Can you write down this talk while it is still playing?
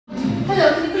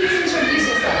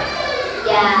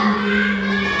Yeah.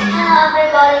 Hello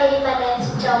everybody, my name is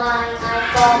Châu. I'm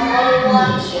from only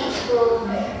 1C2.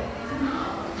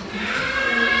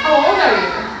 How old are you?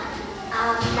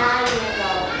 I'm 9 years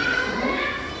old.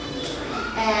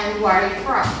 And where are you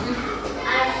from?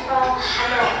 I'm from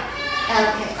Hanoi.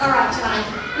 Okay, alright, John.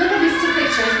 Look at these two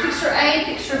pictures, picture A,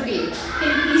 picture B.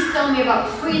 Can you please tell me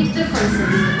about 3 differences in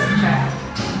the picture?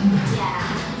 Yeah.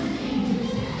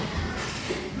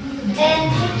 In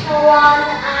picture 1,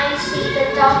 I see the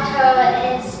doctor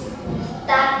is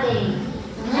standing.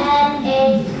 And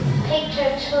in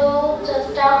picture 2, the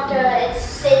doctor is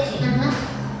sitting.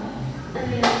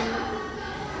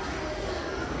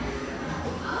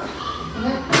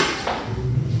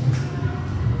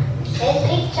 In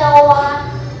picture 1,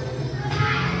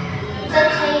 the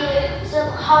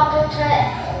computer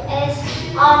is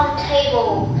on the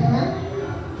table.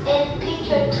 In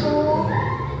picture 2,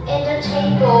 in the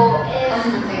table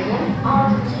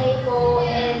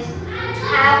is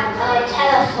have a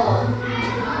telephone.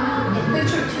 In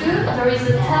picture 2, there is a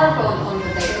telephone on the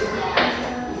table.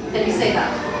 Can you say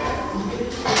that?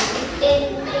 In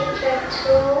picture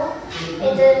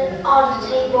 2, on the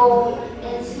table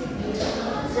is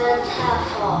the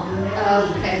telephone.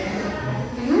 Okay.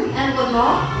 And one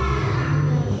more?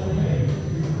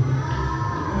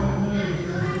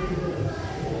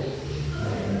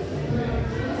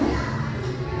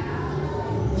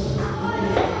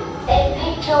 In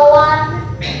picture 1,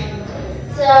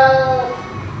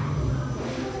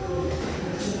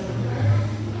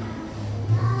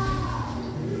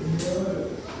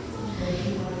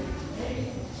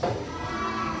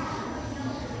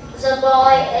 the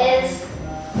boy is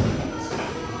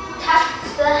tucked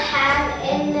the hand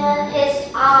in his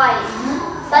eyes,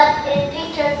 but in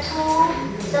picture 2,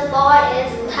 the boy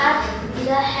is tucked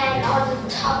the hand on the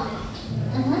tummy.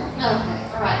 Okay,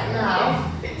 alright,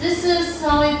 now, this is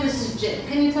Sally, this is Jim.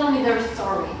 Can you tell me their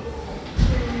story?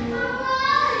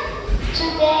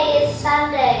 Today is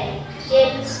Sunday.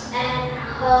 James and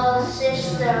her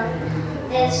sister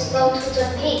go to the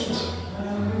beach.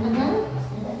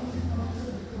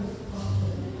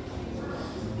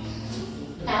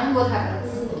 And what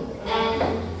happens? And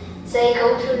they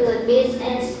go to the beach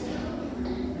and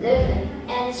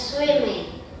swimming.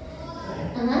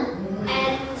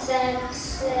 And then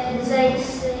they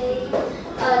see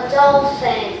a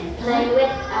dolphin play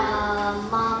with a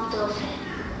mom dolphin.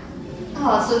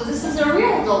 Oh, so this is a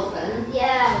real dolphin?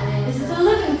 Yeah. Is it a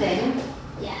living thing?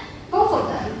 Yeah. Both of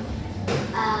them?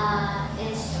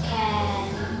 It can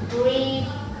breathe,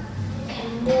 can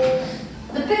move.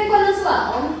 The pink one as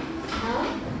well? No?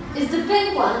 Is the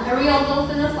pink one a real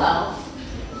dolphin as well?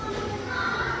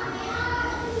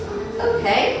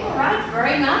 Okay, alright, fair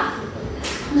enough.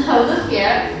 Now look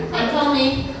here and tell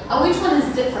me which one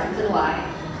is different and why?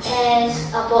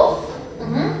 It's a both.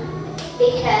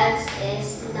 Because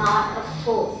it's not a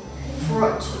fruit.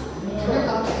 Fruit.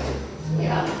 Okay.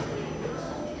 Yeah.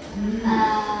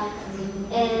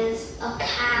 Is a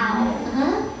cow.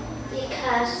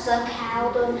 Because the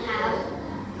cow don't have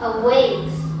a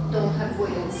wings. Don't have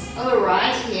wings.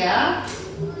 Alright, yeah.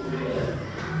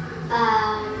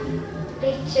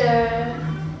 Picture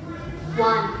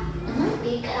 1.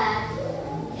 Because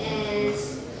it's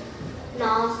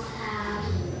not have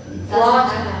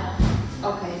water.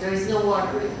 Okay, there is no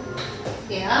water.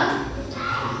 Yeah.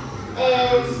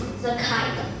 Is the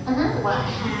kite. What?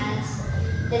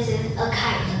 This is a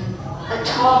kite. A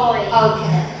toy.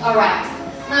 Okay, alright.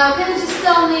 Now can you just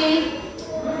tell me,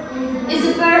 is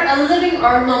a bear a living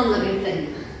or non-living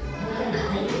thing?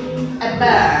 A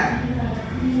bear.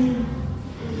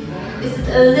 Is it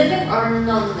a living or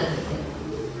non-living thing?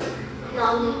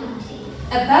 Non-living thing.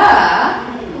 A bear?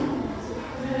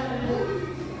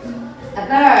 A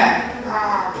bear.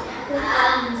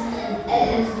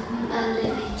 Is a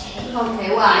living thing. Okay,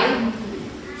 why?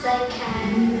 They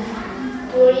can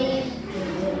breathe,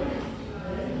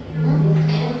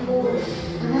 can move,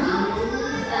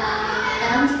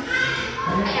 And?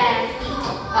 can eat.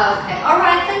 Okay,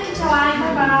 alright, thank you, Joanne.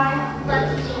 Bye-bye. But